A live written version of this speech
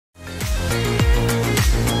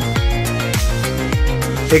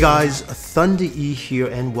Hey guys, Thunder E here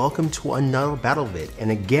and welcome to another battle vid.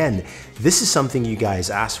 And again, this is something you guys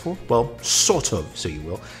asked for, well, sort of, so you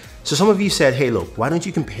will. So some of you said, hey look, why don't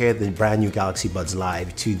you compare the brand new Galaxy Buds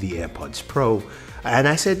Live to the AirPods Pro? And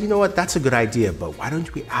I said, you know what, that's a good idea, but why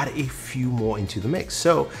don't we add a few more into the mix?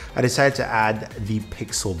 So I decided to add the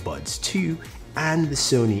Pixel Buds 2 and the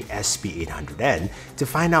Sony SP800N to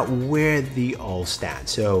find out where they all stand.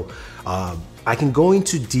 So I can go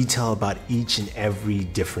into detail about each and every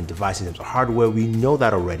different device in terms of hardware. We know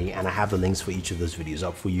that already, and I have the links for each of those videos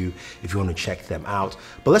up for you if you want to check them out.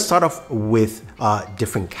 But let's start off with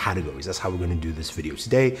different categories. That's how we're going to do this video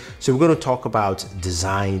today. So we're going to talk about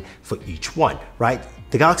design for each one, right?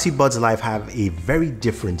 The Galaxy Buds Live have a very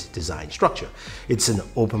different design structure. It's an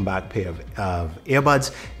open back pair of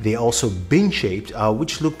earbuds. They're also bin shaped,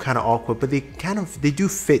 which look kind of awkward, but they do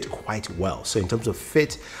fit quite well. So in terms of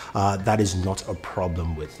fit, that is not a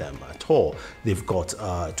problem with them at all. They've got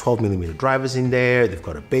 12mm drivers in there. They've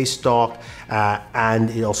got a bass dock, and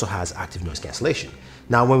it also has active noise cancellation.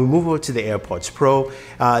 Now, when we move over to the AirPods Pro,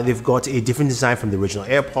 they've got a different design from the original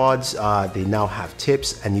AirPods. They now have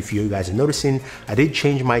tips, and if you guys are noticing, I did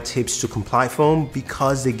change my tips to Comply Foam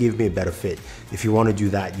because they give me a better fit. If you want to do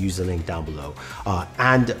that, use the link down below.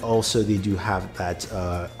 And also, they do have that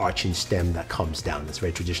arching stem that comes down. That's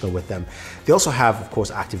very traditional with them. They also have, of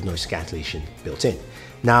course, active noise cancellation built in.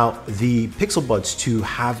 Now, the Pixel Buds 2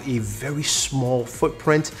 have a very small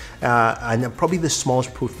footprint, and probably the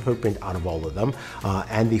smallest footprint out of all of them,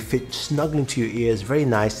 and they fit snugly into your ears, very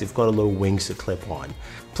nice. They've got a little wings to clip on.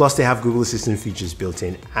 Plus, they have Google Assistant features built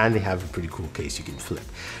in, and they have a pretty cool case you can flip.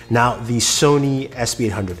 Now, the Sony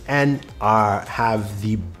SP800N have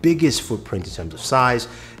the biggest footprint in terms of size.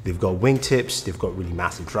 They've got wingtips, they've got really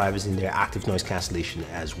massive drivers in there, active noise cancellation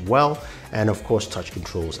as well, and of course touch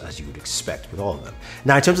controls as you would expect with all of them.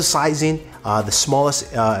 Now in terms of sizing, the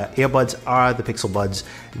smallest earbuds are the Pixel Buds,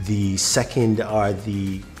 the second are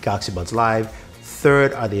the Galaxy Buds Live,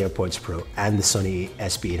 third are the AirPods Pro, and the Sony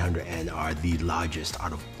SP800N are the largest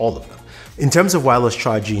out of all of them. In terms of wireless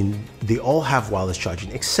charging, they all have wireless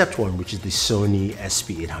charging except one, which is the Sony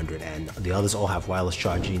SP800N. The others all have wireless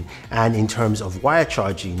charging, and in terms of wire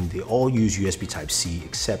charging, they all use USB Type-C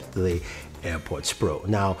except the AirPods Pro.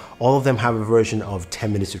 Now, all of them have a version of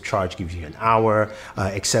 10 minutes of charge, gives you an hour,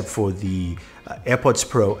 except for the AirPods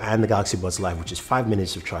Pro and the Galaxy Buds Live, which is 5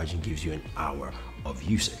 minutes of charging, gives you an hour of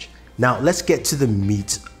usage. Now, let's get to the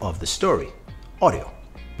meat of the story, audio.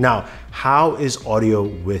 Now, how is audio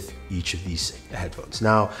with each of these headphones?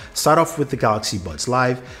 Now, start off with the Galaxy Buds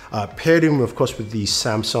Live. Paired in, of course, with the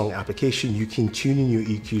Samsung application, you can tune in your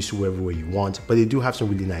EQs to wherever way you want, but they do have some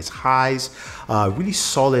really nice highs, really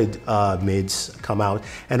solid mids come out,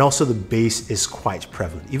 and also the bass is quite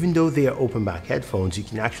prevalent. Even though they are open back headphones, you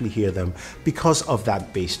can actually hear them because of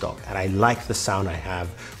that bass dock, and I like the sound I have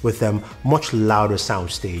with them, much louder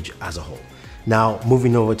soundstage as a whole. Now,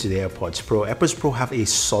 moving over to the AirPods Pro. AirPods Pro have a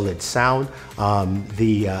solid sound.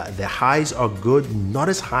 The highs are good, not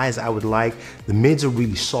as high as I would like. The mids are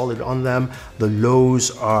really solid on them. The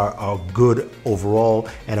lows are good overall.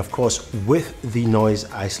 And of course, with the noise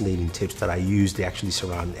isolating tips that I use, they actually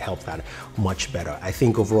help that much better. I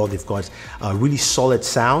think overall they've got a really solid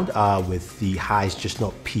sound with the highs just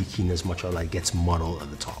not peaking as much, or like gets muddled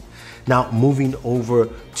at the top. Now, moving over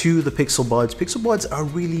to the Pixel Buds. Pixel Buds are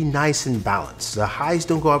really nice and balanced. The highs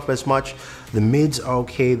don't go up as much. The mids are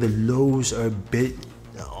okay. The lows are a bit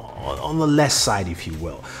on the less side, if you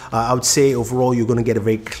will. I would say overall you're going to get a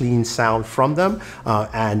very clean sound from them,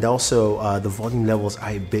 and also the volume levels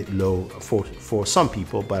are a bit low for some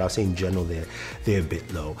people, but I'll say in general they're a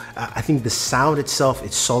bit low. I think the sound itself,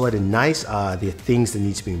 it's solid and nice. There are things that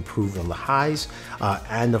need to be improved on the highs,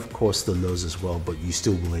 and of course the lows as well, but you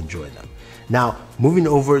still will enjoy them. Now, moving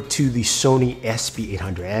over to the Sony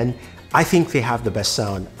SP800N, I think they have the best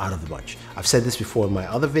sound out of the bunch. I've said this before in my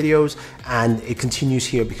other videos, and it continues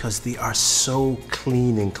here because they are so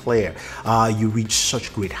clean and clear. You reach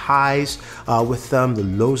such great highs with them, the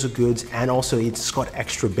lows are good, and also it's got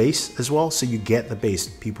extra bass as well, so you get the bass.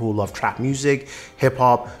 People who love trap music, hip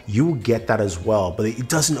hop, you will get that as well, but it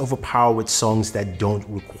doesn't overpower with songs that don't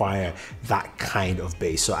require that kind of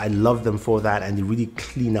bass. So I love them for that, and they really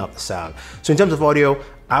clean up the sound. So in terms of audio,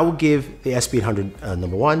 I will give the SP800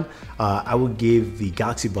 number 1. I will give the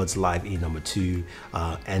Galaxy Buds Live a number 2,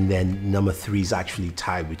 and then number 3 is actually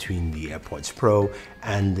tied between the AirPods Pro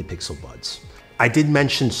and the Pixel Buds. I did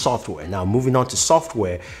mention software. Now, moving on to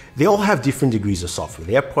software, they all have different degrees of software.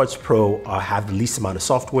 The AirPods Pro have the least amount of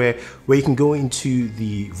software, where you can go into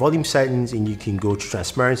the volume settings and you can go to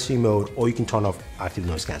transparency mode, or you can turn off active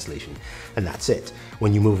noise cancellation, and that's it.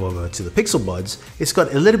 When you move over to the Pixel Buds, it's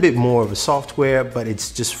got a little bit more of a software, but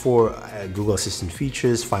it's just for Google Assistant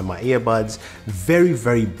features, Find My Earbuds, very,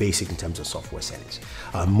 very basic in terms of software settings.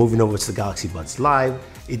 Moving over to the Galaxy Buds Live,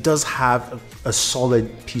 it does have a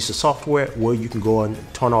solid piece of software where you can go on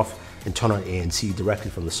and turn off and turn on ANC directly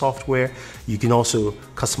from the software. You can also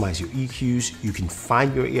customize your EQs. You can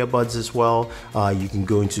find your earbuds as well. You can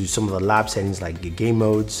go into some of the lab settings like your game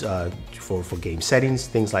modes for game settings,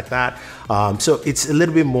 things like that. So it's a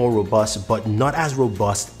little bit more robust, but not as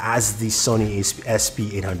robust as the Sony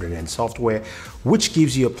SP800N software, which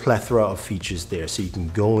gives you a plethora of features there. So you can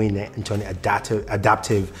go in and turn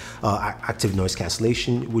adaptive active noise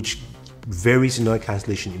cancellation, which varies the noise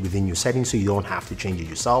cancellation within your settings, so you don't have to change it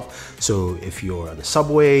yourself. So if you're on the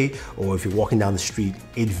subway or if you're walking down the street,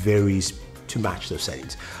 it varies to match those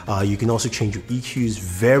settings. You can also change your EQs,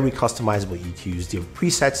 very customizable EQs. There are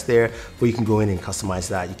presets there where you can go in and customize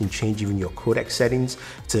that. You can change even your codec settings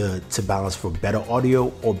to balance for better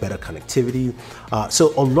audio or better connectivity.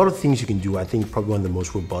 So a lot of things you can do. I think probably one of the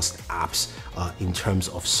most robust apps in terms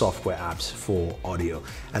of software apps for audio,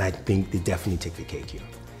 and I think they definitely take the cake here.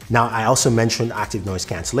 Now, I also mentioned active noise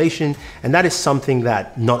cancellation, and that is something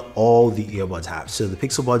that not all the earbuds have. So the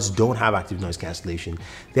Pixel Buds don't have active noise cancellation.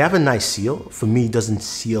 They have a nice seal. For me, it doesn't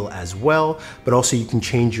seal as well, but also you can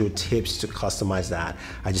change your tips to customize that.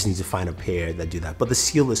 I just need to find a pair that do that. But the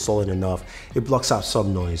seal is solid enough. It blocks out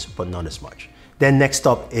some noise, but not as much. Then next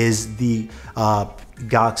up is the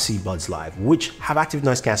Galaxy Buds Live, which have active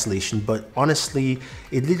noise cancellation, but honestly,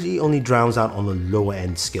 it literally only drowns out on the lower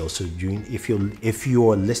end scale. So if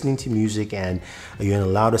you're listening to music and you're in a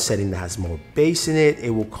louder setting that has more bass in it, it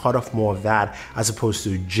will cut off more of that as opposed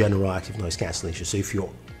to general active noise cancellation. So if you're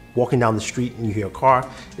walking down the street and you hear a car,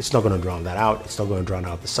 it's not going to drown that out. It's not going to drown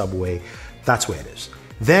out the subway. That's where it is.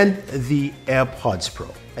 Then the AirPods Pro.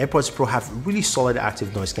 AirPods Pro have really solid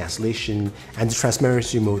active noise cancellation, and the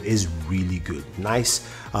transparency mode is really good. Nice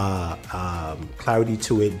clarity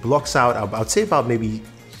to it, blocks out, I'd say about maybe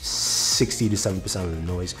 60 to 70% of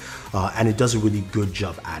the noise, and it does a really good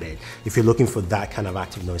job at it. If you're looking for that kind of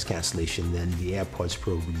active noise cancellation, then the AirPods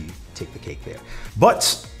Pro really take the cake there.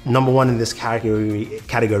 But number one in this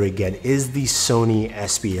category again is the Sony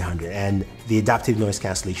SP800, and the adaptive noise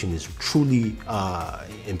cancellation is truly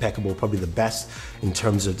impeccable, probably the best in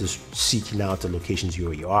terms of just seeking out the locations you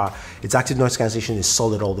already are. Its active noise cancellation is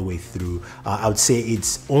solid all the way through. I would say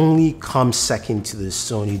it's only comes second to the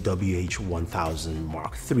Sony WH-1000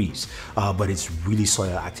 Mark IIIs, but it's really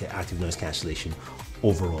solid active noise cancellation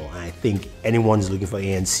overall. And I think anyone who's looking for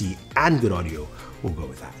ANC and good audio will go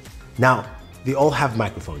with that. Now, they all have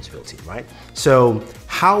microphones built in, right? So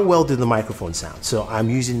how well do the microphones sound? So I'm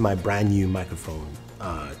using my brand new microphone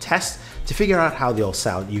test to figure out how they all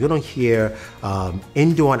sound. You're gonna hear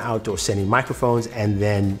indoor and outdoor setting microphones, and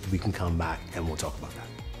then we can come back and we'll talk about that.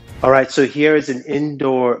 All right, so here is an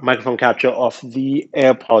indoor microphone capture of the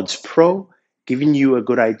AirPods Pro, giving you a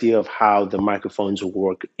good idea of how the microphones will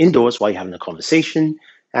work indoors while you're having a conversation.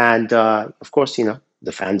 And of course, you know,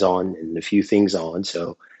 the fan's on and a few things on,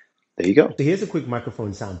 so there you go. So here's a quick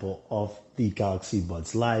microphone sample of the Galaxy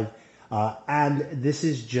Buds Live. And this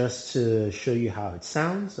is just to show you how it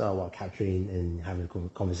sounds while capturing and having a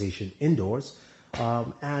conversation indoors.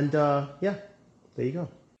 Yeah, there you go.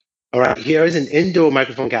 All right, here is an indoor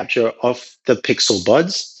microphone capture of the Pixel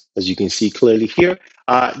Buds, as you can see clearly here,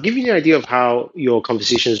 giving you an idea of how your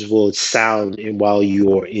conversations will sound while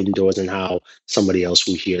you're indoors and how somebody else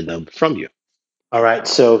will hear them from you. All right,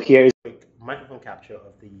 so here's a quick microphone capture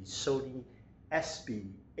of the Sony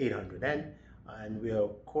SP800N, and we are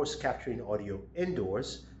of course capturing audio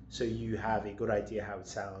indoors, so you have a good idea how it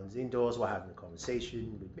sounds indoors while having a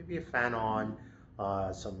conversation with maybe a fan on,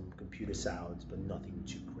 some computer sounds, but nothing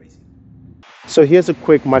too crazy. So here's a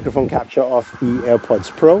quick microphone capture of the AirPods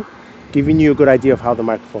Pro, giving you a good idea of how the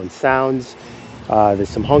microphone sounds. There's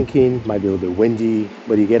some honking, might be a little bit windy,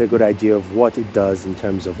 but you get a good idea of what it does in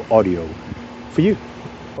terms of audio for you.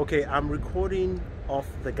 Okay, I'm recording off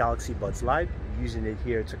the Galaxy Buds Live, using it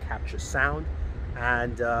here to capture sound,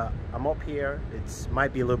 and I'm up here. It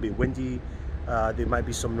might be a little bit windy, there might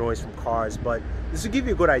be some noise from cars, but this will give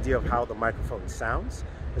you a good idea of how the microphone sounds,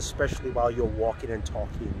 especially while you're walking and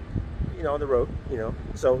talking, you know, on the road, you know.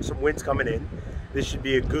 So some wind's coming in. This should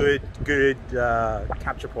be a good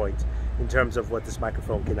capture point in terms of what this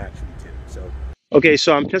microphone can actually do. So Okay,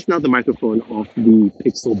 so I'm testing out the microphone of the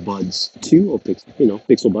Pixel Buds 2 or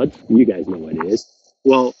Pixel Buds. You guys know what it is.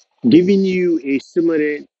 Well, giving you a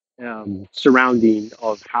similar surrounding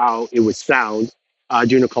of how it would sound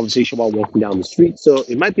during a conversation while walking down the street. So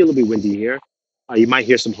it might be a little bit windy here. You might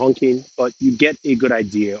hear some honking, but you get a good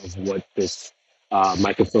idea of what this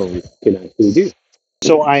microphone can actually do.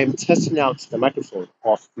 So I am testing out the microphone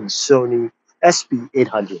of the Sony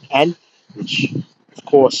SP800N, which of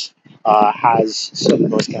course has some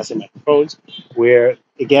noise canceling microphones. We're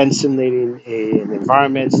again simulating an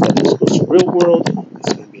environment that is close to real world.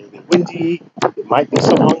 It's going to be a little bit windy. There might be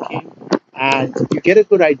some honking, and you get a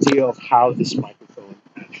good idea of how this microphone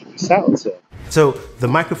actually sounds. So the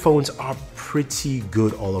microphones are pretty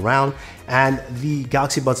good all around, and the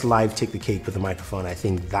Galaxy Buds Live take the cake with the microphone. I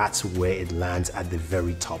think that's where it lands at the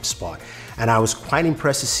very top spot. And I was quite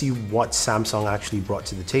impressed to see what Samsung actually brought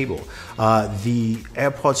to the table. The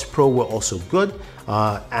AirPods Pro were also good,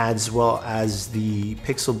 as well as the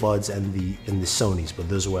Pixel Buds and the Sonys, but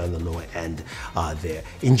those were on the lower end there.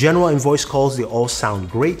 In general, in voice calls, they all sound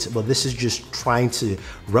great, but this is just trying to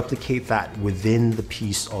replicate that within the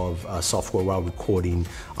piece of software while recording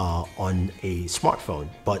on a smartphone.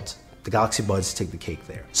 But the Galaxy Buds take the cake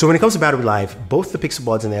there. So when it comes to battery life, both the Pixel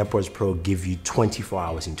Buds and the AirPods Pro give you 24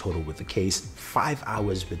 hours in total with the case, 5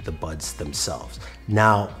 hours with the buds themselves.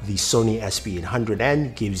 Now, the Sony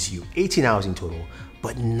SP800N gives you 18 hours in total,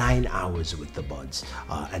 but 9 hours with the buds.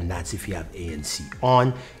 And that's if you have ANC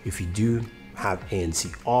on. If you do have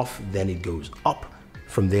ANC off, then it goes up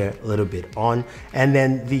from there a little bit on. And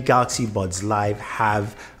then the Galaxy Buds Live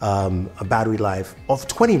have a battery life of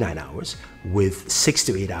 29 hours with 6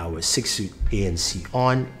 to 8 hours, 6 to ANC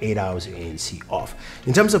on, 8 hours of ANC off.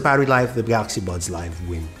 In terms of battery life, the Galaxy Buds Live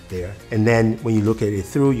win there. And then when you look at it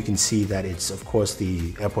through, you can see that it's of course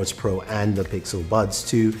the AirPods Pro and the Pixel Buds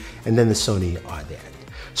 2, and then the Sony are there.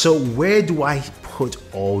 So where do I put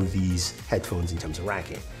all these headphones in terms of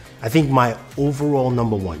ranking? I think my overall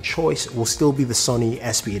number one choice will still be the Sony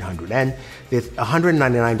SP800N. They're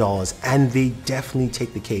 $199, and they definitely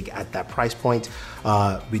take the cake at that price point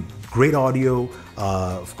with great audio.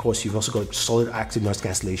 Of course, you've also got solid active noise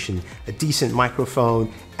cancellation, a decent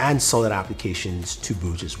microphone, and solid applications to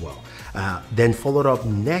boot as well. Then followed up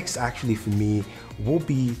next, actually for me, will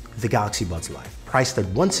be the Galaxy Buds Live. Priced at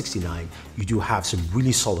 $169, you do have some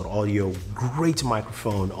really solid audio, great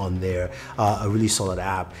microphone on there, a really solid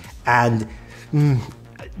app, and I'll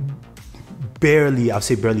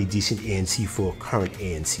say barely decent ANC for current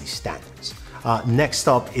ANC standards. Next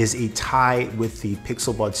up is a tie with the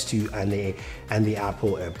Pixel Buds 2 and the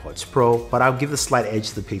Apple AirPods Pro, but I'll give a slight edge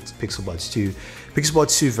to the Pixel Buds 2. Pixel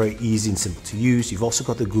Buds 2 very easy and simple to use. You've also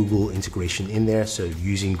got the Google integration in there, so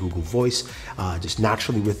using Google Voice just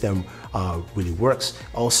naturally with them really works.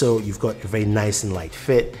 Also, you've got a very nice and light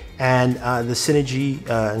fit, and the synergy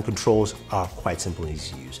and controls are quite simple and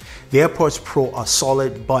easy to use. The AirPods Pro are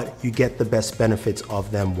solid, but you get the best benefits of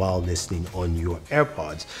them while listening on your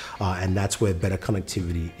AirPods, and that's where better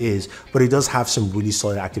connectivity is, but it does have some really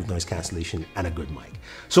solid active noise cancellation and a good mic.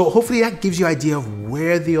 So hopefully that gives you an idea of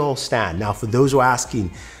where they all stand. Now, for those who are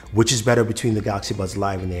asking which is better between the Galaxy Buds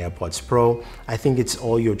Live and the AirPods Pro, I think it's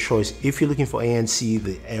all your choice. If you're looking for ANC,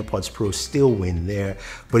 the AirPods Pro still win there,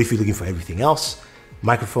 but if you're looking for everything else,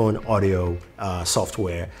 microphone, audio,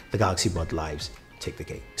 software, the Galaxy Buds Lives take the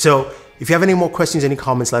cake. So if you have any more questions, any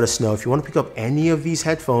comments, let us know. If you want to pick up any of these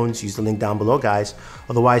headphones, use the link down below, guys.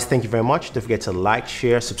 Otherwise, thank you very much. Don't forget to like,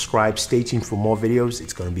 share, subscribe, stay tuned for more videos.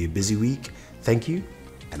 It's going to be a busy week. Thank you,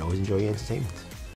 and always enjoy your entertainment.